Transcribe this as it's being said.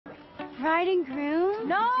Bride and groom?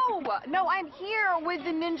 No, no, I'm here with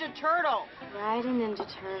the Ninja Turtle. Bride and Ninja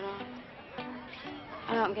Turtle.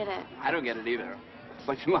 I don't get it. I don't get it either. It's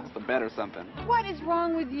like you lost a bet or something. What is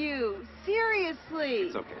wrong with you? Seriously.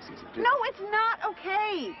 It's okay, Cece. No, it's not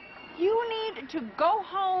okay. You need to go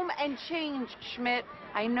home and change, Schmidt.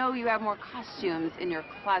 I know you have more costumes in your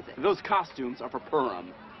closet. Those costumes are for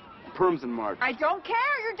Purim. Purim's in March. I don't care.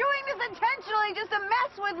 You're doing this intentionally just to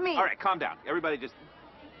mess with me. All right, calm down. Everybody just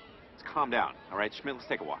calm down. All right, Schmidt, let's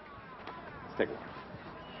take a walk. Let's take a walk.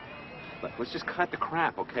 Look, let's just cut the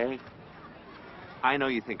crap, okay? I know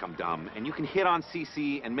you think I'm dumb, and you can hit on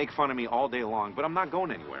Cece and make fun of me all day long, but I'm not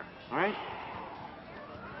going anywhere, all right?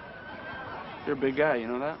 You're a big guy, you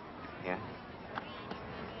know that? Yeah?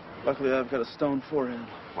 Luckily, I've got a stone forehead.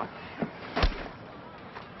 What?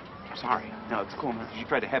 I'm sorry. No, it's cool, man. You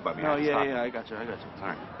tried to headbutt me. No, Stop. yeah, I got you. All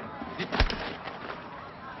right.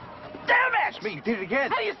 Damn it! Schmidt, you did it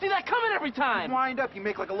again. How do you see that coming every time? Wind up. You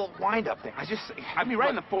make like a little wind up thing. Hit me right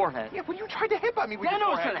in the forehead. Yeah, well, you tried to headbutt me with Yeah, I your know I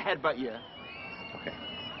was forehead. trying to headbutt you. Okay.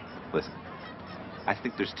 Listen. I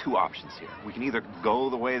think there's two options here. We can either go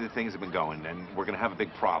the way that things have been going, and we're going to have a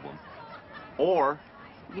big problem. Or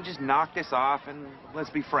we can just knock this off and let's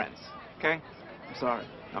be friends. Okay? I'm sorry.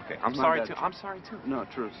 Okay. I'm My sorry, bad. too. I'm sorry, too. No,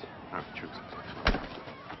 truce. All right, truce.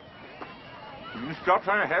 You stop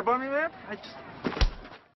trying to headbutt me, man? I